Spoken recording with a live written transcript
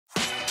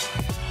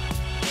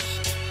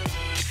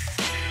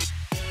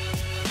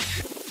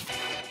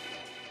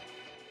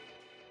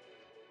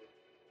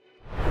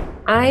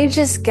I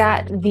just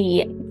got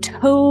the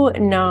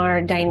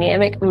TONOR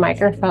dynamic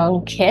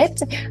microphone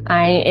kit.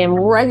 I am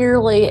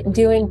regularly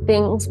doing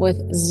things with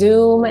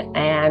Zoom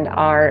and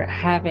are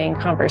having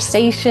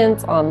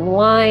conversations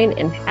online,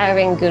 and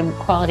having good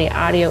quality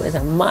audio is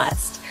a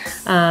must.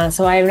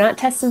 So I have not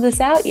tested this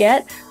out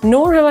yet,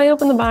 nor have I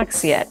opened the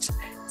box yet.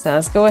 So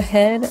let's go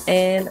ahead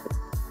and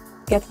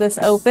get this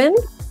open.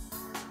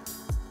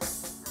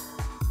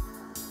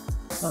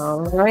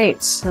 All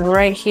right, so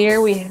right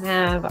here we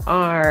have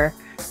our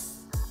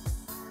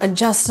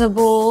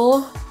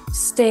adjustable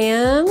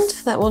stand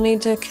that we'll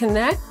need to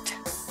connect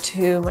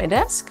to my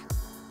desk.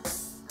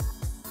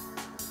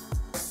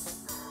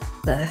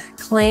 The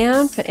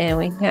clamp, and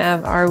we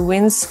have our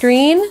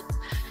windscreen.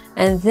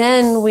 And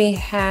then we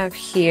have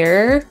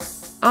here,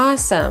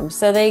 awesome.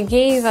 So they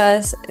gave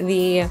us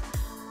the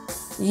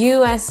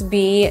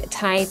USB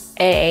type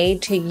A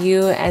to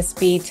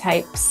USB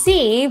type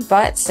C,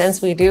 but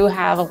since we do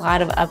have a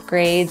lot of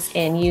upgrades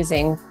in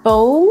using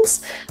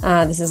phones,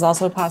 this is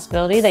also a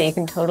possibility that you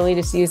can totally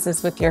just use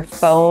this with your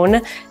phone.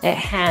 It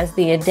has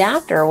the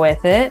adapter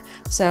with it,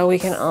 so we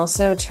can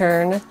also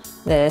turn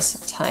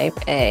this type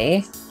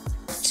A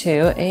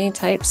to a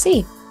type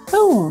C.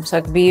 Boom, so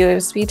it could be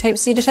USB type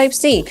C to type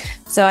C.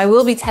 So I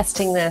will be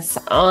testing this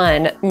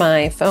on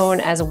my phone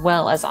as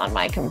well as on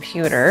my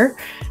computer.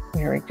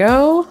 Here we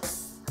go.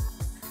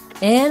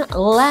 And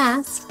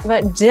last,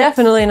 but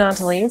definitely not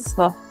least,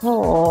 the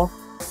whole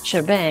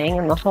shebang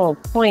and the whole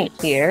point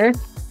here,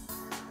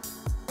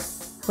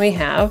 we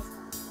have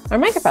our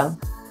microphone.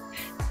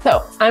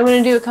 So I'm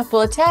going to do a couple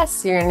of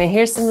tests. You're going to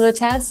hear some of the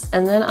tests,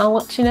 and then I'll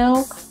let you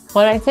know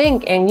what I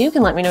think. And you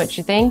can let me know what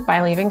you think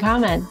by leaving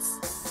comments.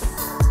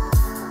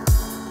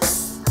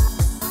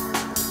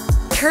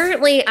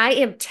 Currently, I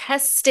am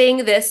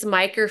testing this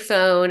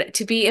microphone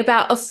to be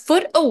about a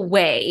foot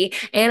away,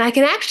 and I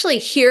can actually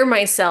hear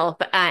myself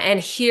and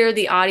hear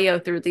the audio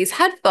through these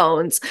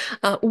headphones.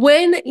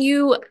 When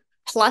you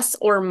plus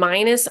or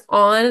minus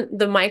on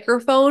the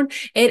microphone,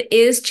 it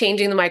is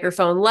changing the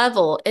microphone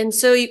level. And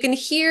so you can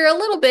hear a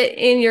little bit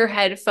in your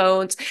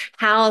headphones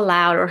how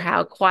loud or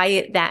how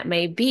quiet that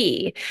may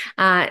be.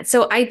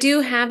 So I do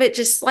have it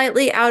just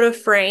slightly out of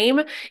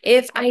frame.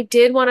 If I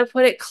did want to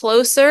put it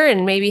closer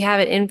and maybe have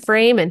it in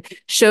frame and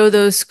show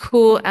those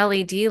cool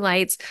LED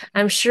lights,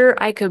 I'm sure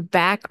I could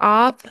back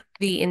off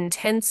the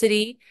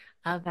intensity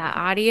of that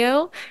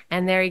audio,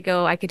 and there you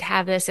go. I could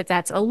have this if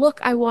that's a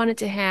look I wanted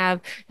to have.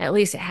 At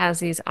least it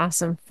has these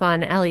awesome fun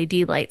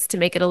LED lights to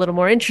make it a little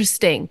more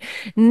interesting.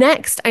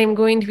 Next, I'm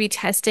going to be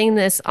testing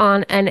this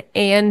on an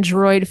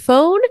Android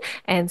phone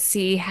and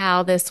see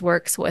how this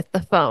works with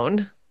the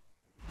phone.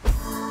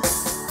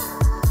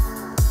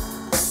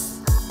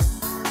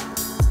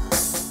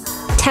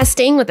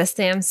 Testing with a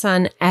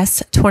Samsung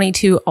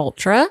S22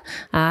 Ultra.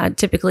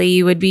 Typically,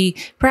 you would be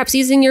perhaps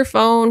using your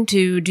phone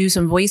to do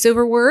some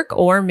voiceover work,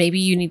 or maybe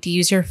you need to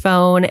use your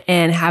phone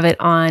and have it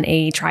on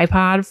a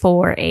tripod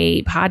for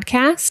a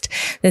podcast.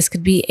 This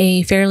could be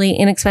a fairly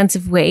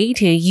inexpensive way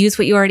to use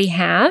what you already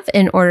have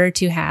in order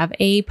to have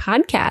a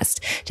podcast.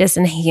 Just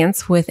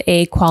enhance with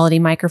a quality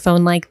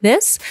microphone like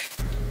this.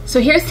 So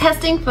here's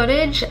testing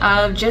footage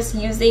of just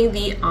using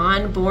the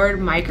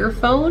onboard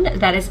microphone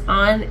that is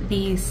on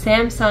the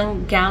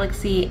Samsung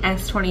Galaxy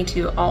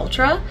S22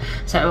 Ultra.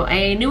 So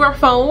a newer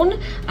phone,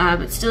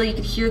 but still you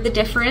can hear the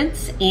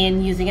difference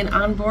in using an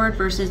onboard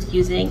versus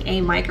using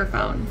a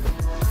microphone.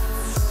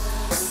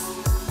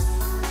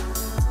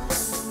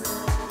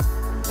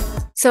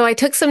 So I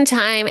took some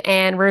time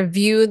and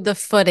reviewed the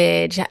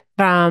footage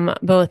from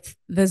both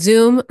the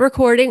Zoom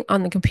recording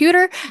on the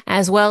computer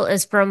as well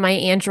as from my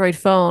Android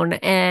phone.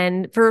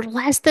 And for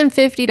less than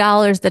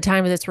 $50 the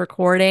time of this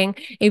recording,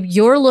 if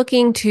you're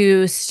looking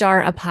to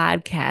start a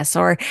podcast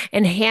or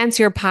enhance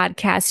your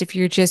podcast, if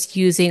you're just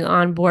using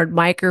onboard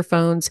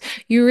microphones,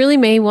 you really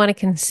may want to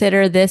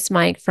consider this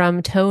mic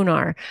from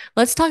TONOR.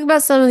 Let's talk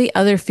about some of the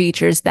other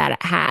features that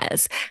it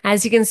has.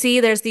 As you can see,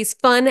 there's these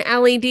fun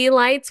LED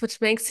lights,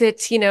 which makes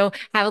it,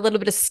 have a little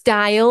bit of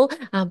style.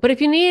 But if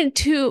you needed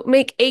to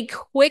make a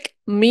quick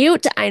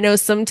mute, I know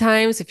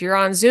sometimes if you're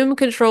on Zoom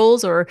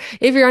controls or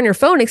if you're on your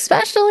phone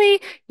especially,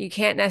 you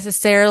can't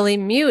necessarily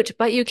mute,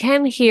 but you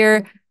can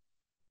hear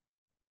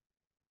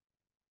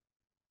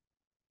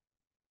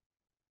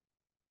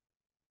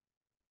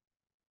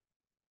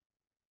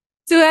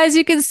So as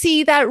you can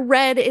see, that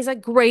red is a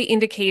great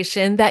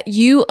indication that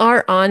you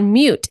are on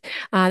mute.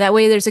 That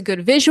way there's a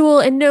good visual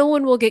and no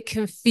one will get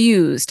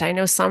confused. I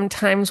know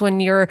sometimes when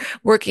you're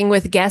working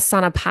with guests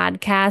on a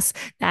podcast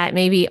that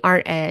maybe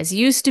aren't as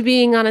used to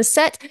being on a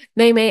set,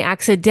 they may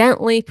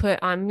accidentally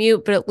put on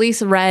mute, but at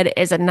least red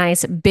is a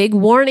nice big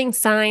warning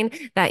sign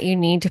that you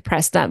need to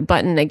press that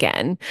button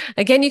again.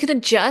 Again, you can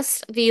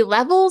adjust the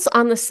levels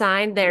on the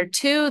side there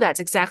too.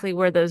 That's exactly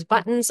where those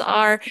buttons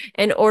are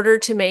in order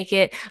to make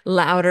it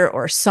louder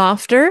or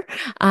softer,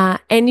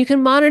 and you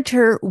can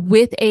monitor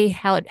with a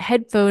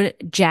headphone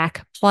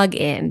jack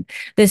plug-in.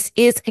 This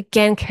is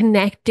again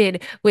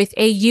connected with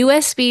a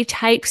USB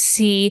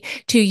Type-C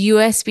to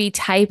USB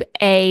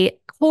Type-A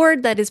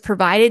cord that is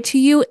provided to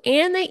you,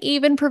 and they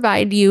even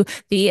provide you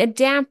the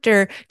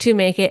adapter to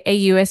make it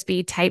a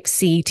USB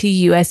Type-C to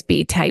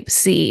USB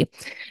Type-C.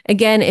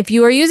 Again, if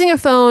you are using a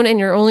phone and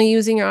you're only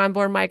using your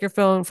onboard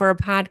microphone for a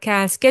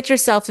podcast, get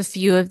yourself a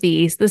few of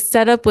these. The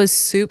setup was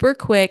super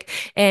quick,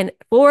 and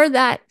for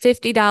that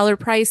 $50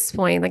 price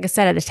point, like I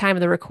said, at the time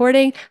of the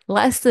recording,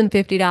 less than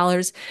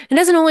 $50. It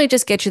doesn't only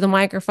just get you the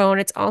microphone,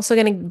 it's also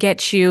going to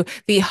get you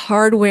the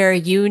hardware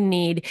you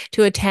need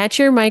to attach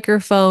your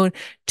microphone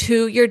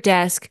to your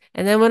desk.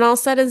 And then when all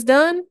said is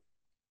done,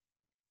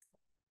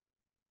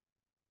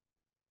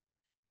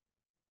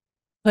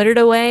 put it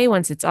away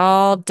once it's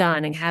all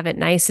done and have it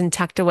nice and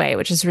tucked away,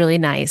 which is really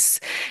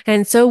nice.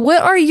 And so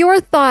what are your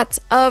thoughts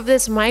of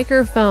this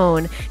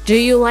microphone? Do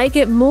you like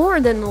it more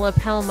than the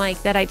lapel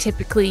mic that I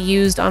typically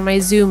used on my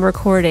Zoom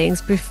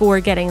recordings before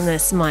getting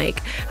this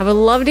mic? I would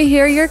love to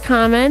hear your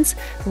comments.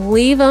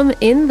 Leave them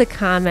in the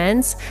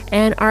comments.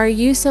 And are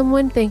you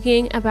someone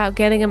thinking about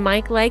getting a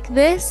mic like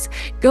this?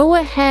 Go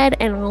ahead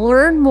and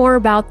learn more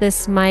about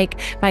this mic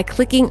by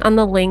clicking on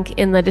the link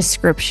in the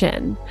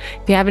description.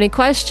 If you have any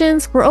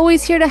questions, we're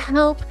always here to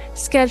help.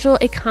 Schedule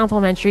a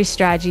complimentary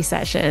strategy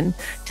session.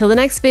 Till the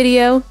next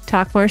video,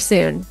 talk more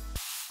soon.